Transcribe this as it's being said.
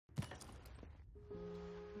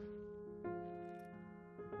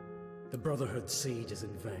Brotherhood's siege is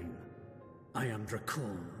in vain. I am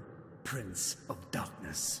Dracula, Prince of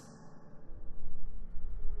Darkness.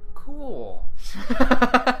 Cool.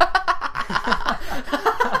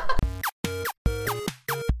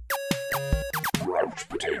 Grouch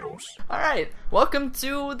potatoes. Alright, welcome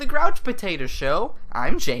to the Grouch Potato Show.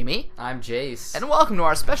 I'm Jamie. I'm Jace. And welcome to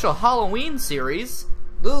our special Halloween series.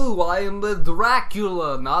 Ooh, I am the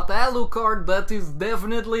Dracula, not Alucard. That is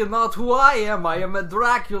definitely not who I am. I am a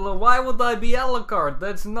Dracula. Why would I be Alucard?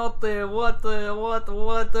 That's not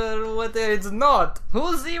it's not.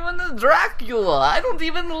 Who's even a Dracula? I don't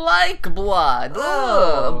even like blood.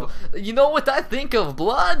 Oh. You know what I think of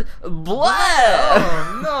blood? Blood!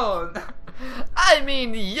 Oh, no. I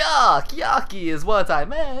mean, yuck! Yucky is what I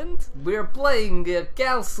meant. We're playing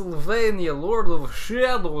Castlevania Lords of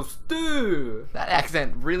Shadow 2. That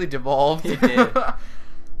accent really devolved. It did.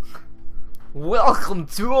 Welcome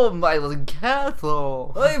to my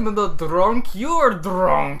castle. I'm not drunk, you're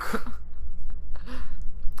drunk.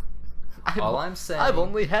 All I'm saying. I've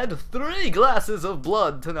only had 3 glasses of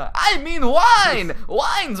blood tonight. I mean wine!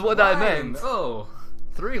 Wine's what I meant. Oh.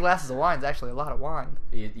 3 glasses of wine is actually a lot of wine.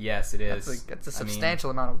 Yes, it is. That's a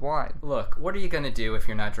substantial amount of wine. Look, what are you gonna do if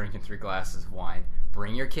you're not drinking 3 glasses of wine?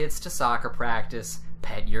 Bring your kids to soccer practice,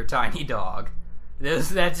 pet your tiny dog.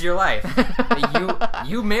 That's your life.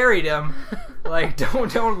 You married him. Like,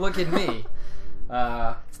 don't look at me.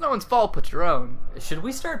 It's no one's fault but your own. Should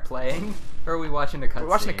we start playing? Or are we watching a cutscene? We're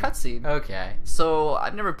watching a cutscene. Okay. So,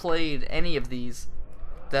 I've never played any of these.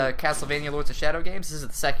 The Castlevania Lords of Shadow games. This is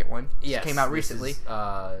the second one. Yes. It came out recently. Is,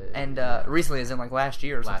 recently as in like last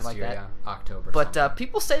year or something like that. Yeah. October. But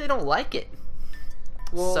people say they don't like it.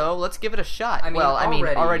 Well, so let's give it a shot. I mean,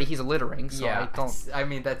 already he's a littering, so yeah, I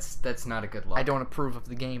mean, that's not a good look. I don't approve of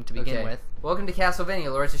the game to begin with. Welcome to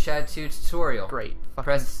Castlevania Lords of Shadow 2 tutorial. Great.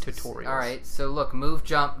 Press tutorials. Alright, so look, move,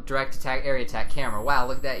 jump, direct attack, area attack, camera. Wow,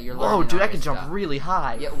 look at that, you're learning. Whoa, dude, all I can this jump stuff. really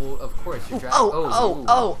high. Yeah, well, of course, you're driving.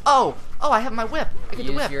 Oh, I have my whip. I get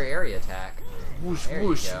the Use whip. your area attack. Whoosh, There you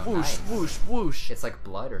whoosh, go. whoosh, Nice. whoosh, whoosh. It's like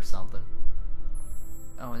blood or something.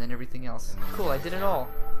 Oh, and then everything else. Cool, I did it all.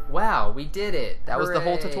 Wow, we did it. That was the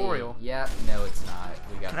whole Hooray. tutorial. Yeah, no, it's not.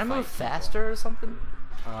 We gotta Can I move fight faster or something?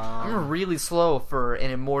 people. I'm really slow for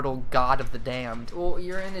an immortal god of the damned. Well,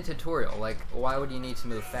 you're in a tutorial. Like, why would you need to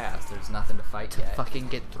move fast? There's nothing to fight yet. Fucking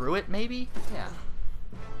get through it, maybe? Yeah.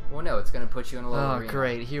 Well, no, it's gonna put you in a lower Oh, arena.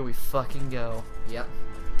 great. Here we fucking go. Yep.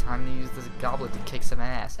 Time to use this goblet to kick some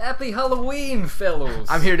ass. Happy Halloween, fellows!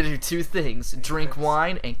 I'm here to do 2 things. Drink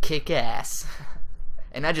wine and kick ass.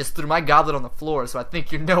 And I just threw my goblet on the floor, so I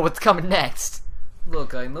think you know what's coming next.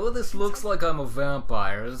 Look, I know this looks like I'm a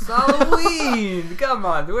vampire. It's Halloween! Come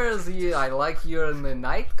on, where's you? I like you're in the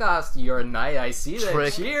night costume. You're a night. I see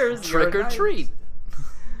that. Cheers. Trick you're or a treat.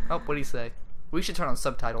 Oh, what do you say? We should turn on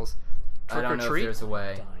subtitles. Trick I don't or know treat? if there's a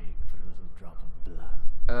way. Dying for a little drop of blood.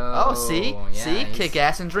 Oh, see? yeah, See? he's- Kick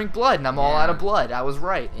ass and drink blood, and I'm all Yeah. out of blood. I was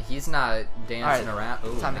right. He's not dancing Alright, around.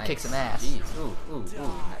 Ooh, time to nice. kick some ass. Jeez. Ooh.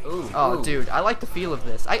 Oh, ooh. dude, I like the feel of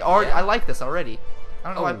this. I like this already. I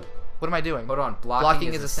don't know why. Oh. What am I doing? Hold on.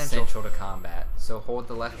 Blocking is essential. to combat. So hold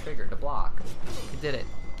the left trigger to block. I did it.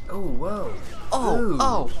 Oh, whoa. Oh, Ooh.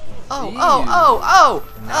 Nice.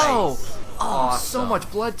 Oh, so Awesome. much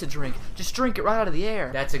blood to drink. Just drink it right out of the air.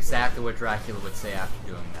 That's exactly what Dracula would say after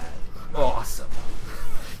doing that. Awesome.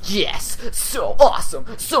 Yes, so awesome.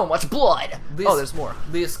 So much blood. Oh, there's more.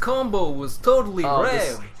 This combo was totally Oh,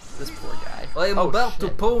 rad. this poor guy. I'm Oh, about to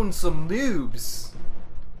shit. pwn some noobs.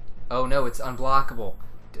 Oh no, it's unblockable.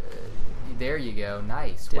 There you go.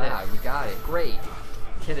 Nice. Did wow, you got it. Great.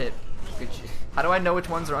 Hit it. Good. How do I know which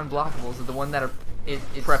ones are unblockables? Is it the one that are It's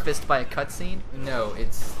prefaced by a cutscene? No,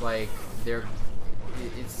 it's like they're.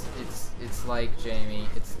 It's like Jamie.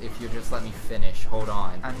 It's if you just let me finish. Hold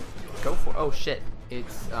on. Go for it. Oh shit.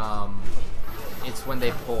 It's when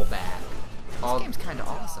they pull back. This game's kind of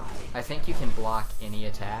awesome. I think you can block any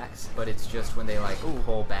attacks, but it's just when they like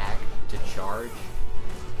pull back to charge.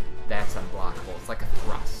 That's unblockable. It's like a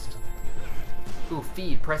thrust. Ooh,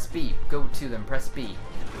 feed. Press B. Go to them. Press B.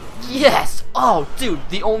 Yes! Oh, dude,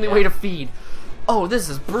 the only way to feed. Oh, this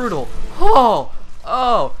is brutal.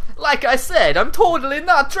 Oh, like I said, I'm totally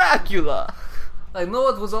not Dracula. I know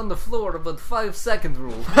it was on the floor, but 5-second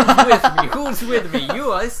rule. Who's with me? Who's with me?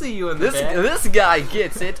 You, I see you in the back. This guy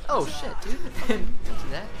gets it. Oh shit, dude. And, Don't do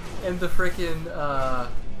that. and the freaking,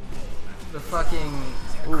 the fucking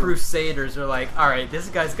Crusaders are like, alright, this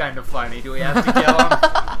guy's kind of funny. Do we have to kill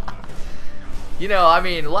him? You know, I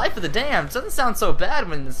mean, Life of the Damned doesn't sound so bad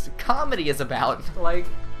when this comedy is about. Like,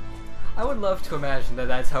 I would love to imagine that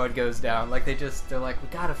that's how it goes down. Like they're like, we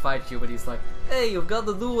gotta fight you, but he's like, hey, you've got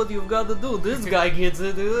to do what you've got to do. This guy gets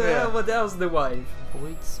it. Yeah. What else the wife?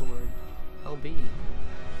 Void sword. LB.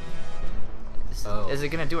 Is it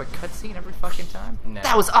gonna do a cutscene every fucking time? No.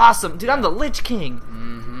 That was awesome, dude. I'm the Lich King.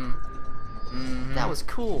 Mm-hmm. That was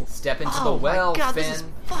cool. Step into the well, Oh my god, Finn. this is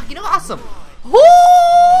fucking awesome. Woo!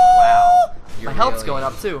 Wow. My health's going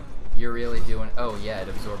up too. You're really doing. Oh yeah, it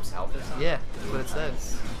absorbs health or something. Yeah, that's what it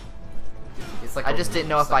says. It's like I just didn't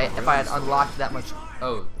know if I had unlocked. unlocked that much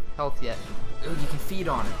health yet. Ooh, you can feed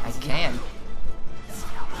on it. I can.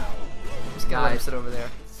 I'm just gonna let him sit over there.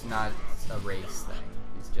 It's not a race thing.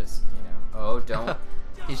 It's just, oh, don't.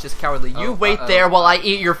 He's just cowardly. You Oh, wait there while I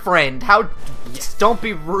eat your friend. How? Don't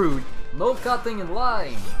be rude. No cutting and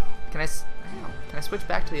lying. Can I switch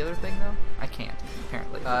back to the other thing though? I can't.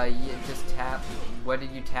 Apparently. Yeah, just tap. What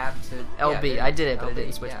did you tap to? LB. Yeah, I did it, but LB, it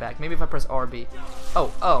didn't switch yeah. back. Maybe if I press RB.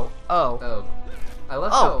 Oh. Oh. I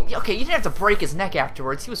love Oh, how. okay, you didn't have to break his neck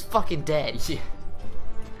afterwards. He was fucking dead. Yeah.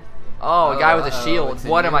 Oh, a guy with a shield. it's a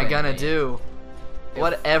What am I new gonna enemy. do?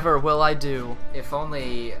 Whatever will I do? If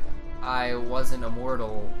only I wasn't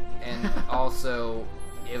immortal, and also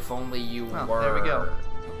if only you Oh, were. there we go.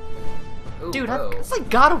 Ooh, Dude, whoa. it's like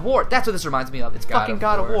God of War. That's what this reminds me of. It's fucking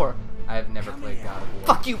God of War. I've never played God of War.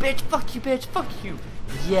 Fuck you, bitch. Fuck you, bitch. Fuck you.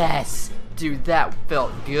 Yes. Dude, that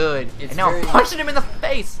felt good. It's and now I'm very- punching him in the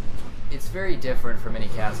face. It's very different from any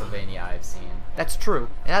Castlevania I've seen. That's true.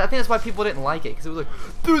 And I think that's why people didn't like it. Because it was like,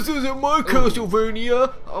 this isn't my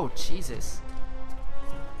Castlevania. Oh, Jesus.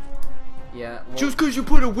 Yeah. Well, Just because you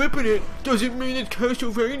put a whip in it doesn't mean it's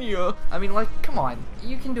Castlevania. I mean, like, come on.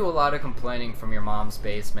 you can do a lot of complaining from your mom's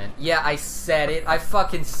basement. Yeah, I said it. I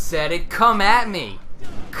fucking said it. Come at me.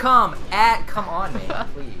 Come on me,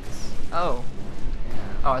 please. Oh. Yeah.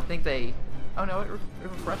 Oh, I think they... Oh, no, it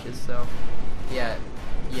refreshes, so...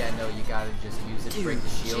 Yeah, no, you gotta just use it to break the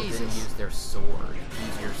shield and Jesus. use their sword.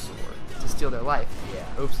 Use your sword. To steal their life.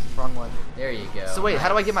 Yeah. Oops, wrong one. There you go. So wait, how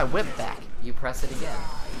do I get my whip back? You press it again.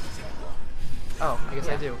 Oh, I guess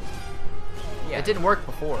I Yeah. do. Yeah. It didn't work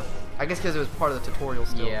before. I guess because it was part of the tutorial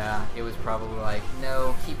still. Yeah, it was probably like,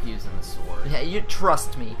 no, keep using the sword. Yeah, you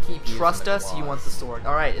trust me. Keep using Trust the us, you claws. want the sword.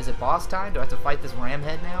 Alright, is it boss time? Do I have to fight this ram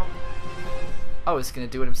head now? Oh, he's gonna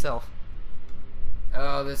do it himself.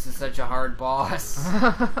 Oh, this is such a hard boss.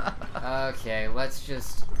 Okay, let's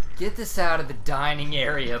just get this out of the dining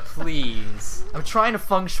area, please. I'm trying to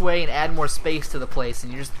feng shui and add more space to the place,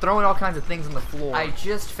 and you're just throwing all kinds of things on the floor. I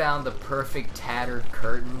just found the perfect tattered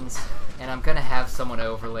curtains, and I'm gonna have someone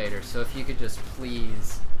over later, so if you could just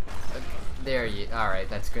please... there you... Alright,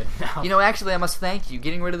 that's good now. You know, actually, I must thank you.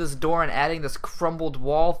 Getting rid of this door and adding this crumbled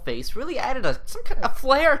wall face really added some kind of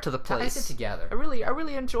flair to the place. ties it together. I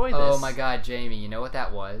really enjoy this. Oh my god, Jamie, you know what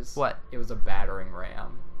that was? What? It was a battering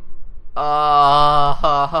ram.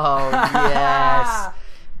 Oh, yes.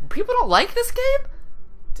 People don't like this game?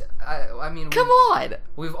 I mean... Come on.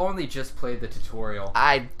 We've only just played the tutorial.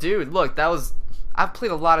 Dude, look, I've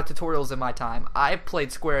played a lot of tutorials in my time. I've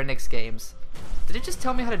played Square Enix games. Did it just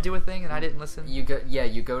tell me how to do a thing and I didn't listen? You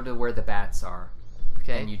go to where the bats are.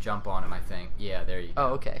 Okay. And you jump on them, I think. Yeah, there you go. Oh,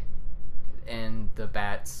 okay. And the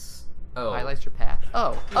bats... Oh. Highlights your path.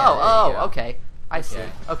 Oh, Yeah, there you go. okay. I see.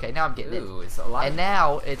 Okay. Okay, now I'm getting it. Ooh, it's a lot, And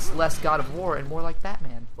now it's less God of War and more like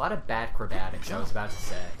Batman. a lot of bat acrobatics, I was about to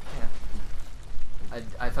say. Yeah.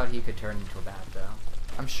 I thought he could turn into a bat, though.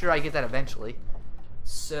 I'm sure I get that eventually.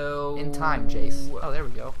 So... In time, Jace. Oh, there we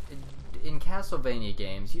go. In Castlevania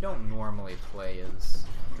games, you don't normally play as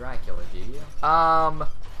Dracula, do you?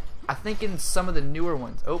 I think in some of the newer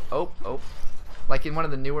ones. Oh. Like in one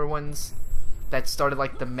of the newer ones that started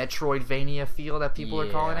like the Metroidvania feel that people are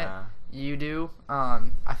calling it. Yeah. You do.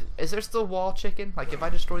 Is there still wall chicken? Like if I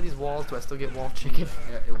destroy these walls, do I still get wall chicken?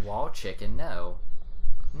 Wall chicken? No.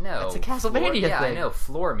 No. That's a Castlevania Yeah, I thing. know.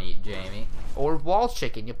 Floor meat, Jamie. Or wall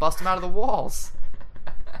chicken? You bust them out of the walls.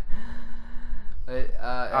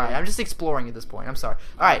 Alright, I'm just exploring at this point. I'm sorry.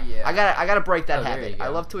 Alright, Yeah. I gotta break that Oh, there you habit. go. I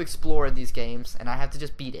love to explore in these games, and I have to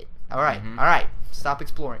just beat it. Alright, alright. Stop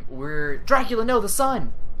exploring. Dracula, no, the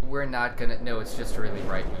sun! We're not gonna... No, it's just a really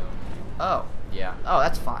bright moon. Oh. Yeah. Oh,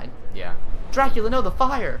 that's fine. Yeah. Dracula, no, the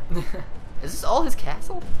fire! Is this all his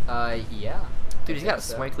castle? Yeah. Dude, he's got a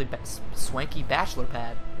swanky bachelor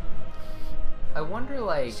pad. I wonder,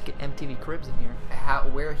 like, Just get MTV Cribs in here.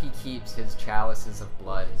 where he keeps his chalices of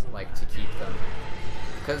blood, like, to keep them.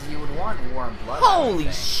 Because you would want warm blood. I would Holy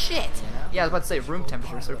think, shit! You know? Yeah, I was about to say room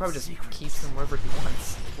temperature, so he probably just keeps them wherever he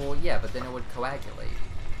wants. Well, yeah, but then it would coagulate.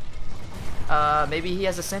 Maybe he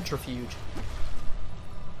has a centrifuge.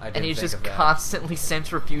 I didn't And he's think just of that. constantly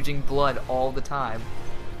centrifuging blood all the time.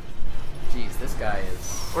 Jeez, this guy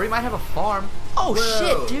is... Or he might have a farm. Oh, Whoa.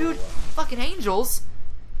 shit, dude. Fucking angels.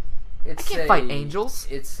 I can't fight angels.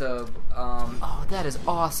 It's a, Oh, that is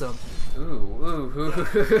awesome.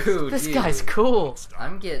 This dude. guy's cool.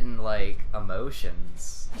 I'm getting, like,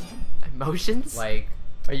 emotions. Emotions? Like...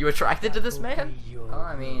 Are you attracted to this man? Oh,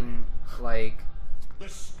 I mean, like...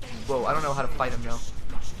 Whoa, I don't know how to fight him, though.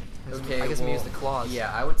 Okay, I guess well, we use the claws.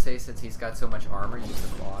 Yeah, I would say since he's got so much armor, use the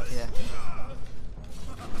claws. Yeah.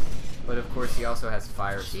 But of course, he also has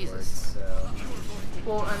fire Jesus. swords. So,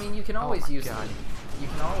 well, I mean, you can always use. You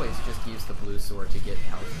can always just use the blue sword to get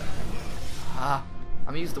health back. I'm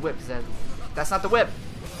gonna use the whip because that's not the whip.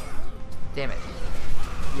 Damn it.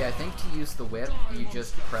 Yeah, I think to use the whip, you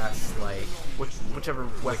just press like Whichever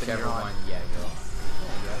weapon whichever you're on. one. Yeah, you're on.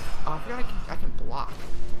 Oh, I forgot I can block.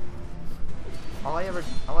 All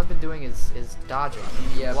I've been doing is dodging.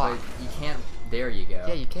 Yeah, block. but you can't. There you go.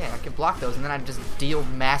 Yeah, you can. I can block those, and then I just deal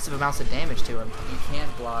massive amounts of damage to him. You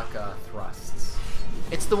can't block thrusts.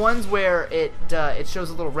 It's the ones where it shows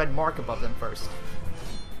a little red mark above them first.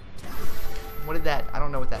 What did that? I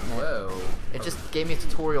don't know what that meant. Whoa. It just gave me a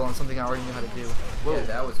tutorial on something I already knew how to do. Whoa. Yeah,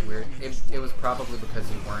 that was weird. It was probably because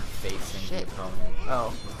you weren't facing Shit. the opponent.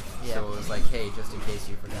 Oh. Yeah. So it was like, hey, just in case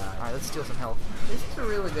you forgot. Alright, let's steal some health. This is a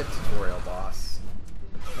really good tutorial boss.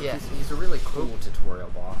 Yeah. He's a really cool tutorial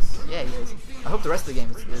boss. Yeah, he is. I hope the rest of the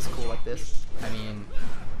game is cool like this. I mean,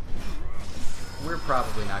 we're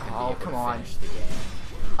probably not going to be able to finish the game.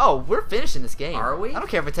 Oh, we're finishing this game. Are we? I don't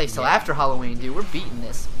care if it takes till Yeah. after Halloween, dude. We're beating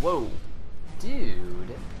this. Whoa.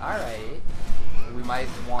 Dude, alright. We might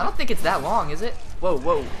want... I don't think it's that long, is it? Whoa,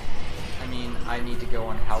 whoa. I mean, I need to go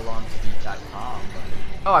on howlongtobeat.com.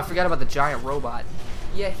 Oh, I forgot about the giant robot.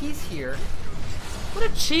 Yeah, he's here. What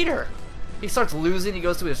a cheater. He starts losing, he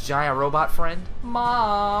goes to his giant robot friend.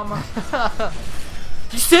 Mom!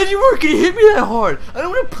 You said you weren't gonna hit me that hard. I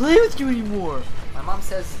don't want to play with you anymore. My mom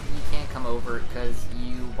says you can't come over because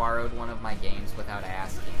you borrowed one of my games without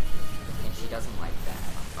asking. And she doesn't like that.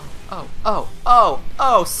 Oh,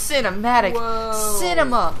 cinematic. Whoa.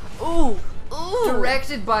 Cinema. Ooh.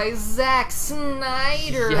 Directed by Zack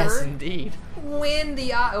Snyder. Yes, indeed. When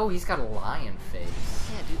the oh, he's got a lion face.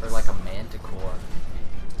 Yeah, dude. Or like a manticore.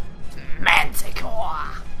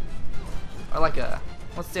 Manticore. Or like a,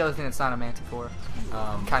 what's the other thing that's not a manticore?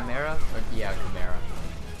 Chimera? Yeah, chimera.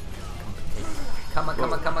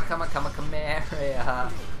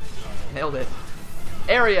 Chimera. Nailed it.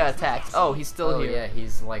 Area attacks. Oh, he's still here. Yeah,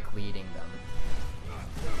 he's like leading them.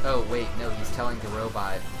 Oh wait, no, he's telling the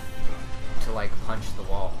robot to like punch the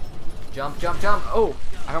wall. Jump, jump, jump! Oh,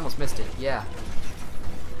 I almost missed it. Yeah.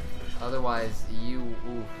 Otherwise,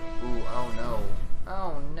 oh no.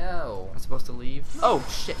 Oh no. I'm supposed to leave. Oh,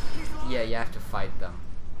 shit. Yeah, you have to fight them.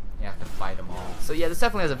 You have to fight them all. So yeah, this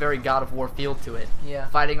definitely has a very God of War feel to it. Yeah.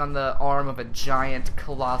 Fighting on the arm of a giant,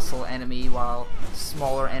 colossal enemy while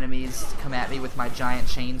smaller enemies come at me with my giant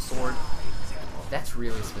chain sword. That's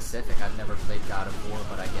really specific. I've never played God of War,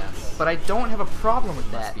 but I guess. But I don't have a problem with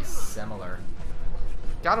Must that. be similar.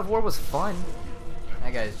 God of War was fun.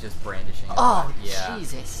 That guy's just brandishing. Oh, yeah.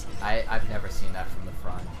 Jesus. I've never seen that from the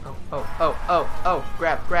front. Oh,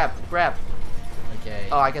 grab. Okay.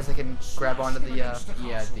 Oh, I guess I can grab onto the, Yeah,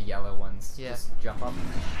 the yellow ones. Yeah. Just jump up.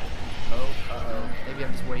 Oh, uh-oh. Maybe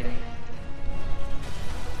I'm just waiting.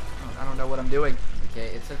 I don't know what I'm doing. Okay,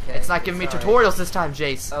 it's okay. It's not giving me alright. tutorials this time,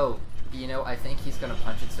 Jace. Oh, you know, I think he's gonna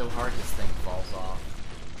punch it so hard his thing falls off.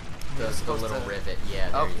 The supposed little to- rivet,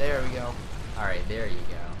 yeah. There we go. Alright, there you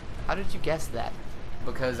go. How did you guess that?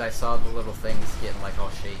 Because I saw the little things getting like all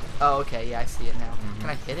shaky. Oh, okay, yeah, I see it now. Mhm. Can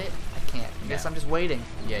I hit it? I can't. I guess No. I'm just waiting.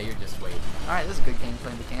 Yeah, you're just waiting. Alright, this is a good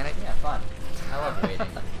gameplay mechanic. Yeah, fun. I love waiting.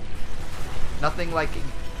 Nothing like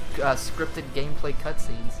scripted gameplay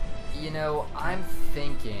cutscenes. You know, I'm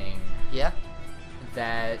thinking Yeah?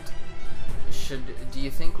 that do you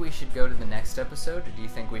think we should go to the next episode, or do you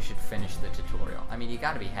think we should finish the tutorial? I mean, you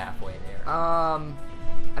gotta be halfway there. I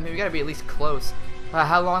mean, we gotta be at least close.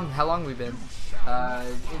 How long have we been? I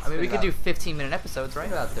mean, we could do 15-minute episodes, right?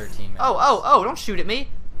 About 13 minutes. Oh, don't shoot at me!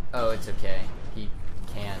 Oh, it's okay. He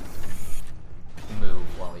can't move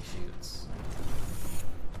while he shoots.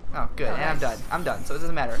 Oh, good, Oh, and nice. I'm done, so it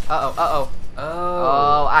doesn't matter. Oh,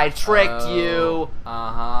 Oh. I tricked Oh. you!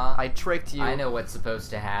 Uh-huh. I tricked you. I know what's supposed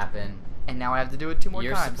to happen. And now I have to do it 2 more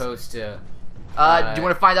You're times. supposed to... do you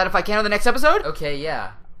want to find out if I can on the next episode? Okay,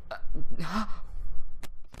 yeah.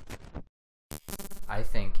 I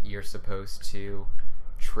think you're supposed to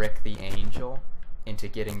trick the angel into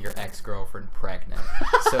getting your ex-girlfriend pregnant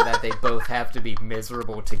so that they both have to be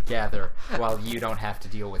miserable together while you don't have to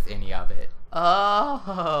deal with any of it.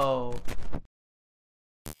 Oh.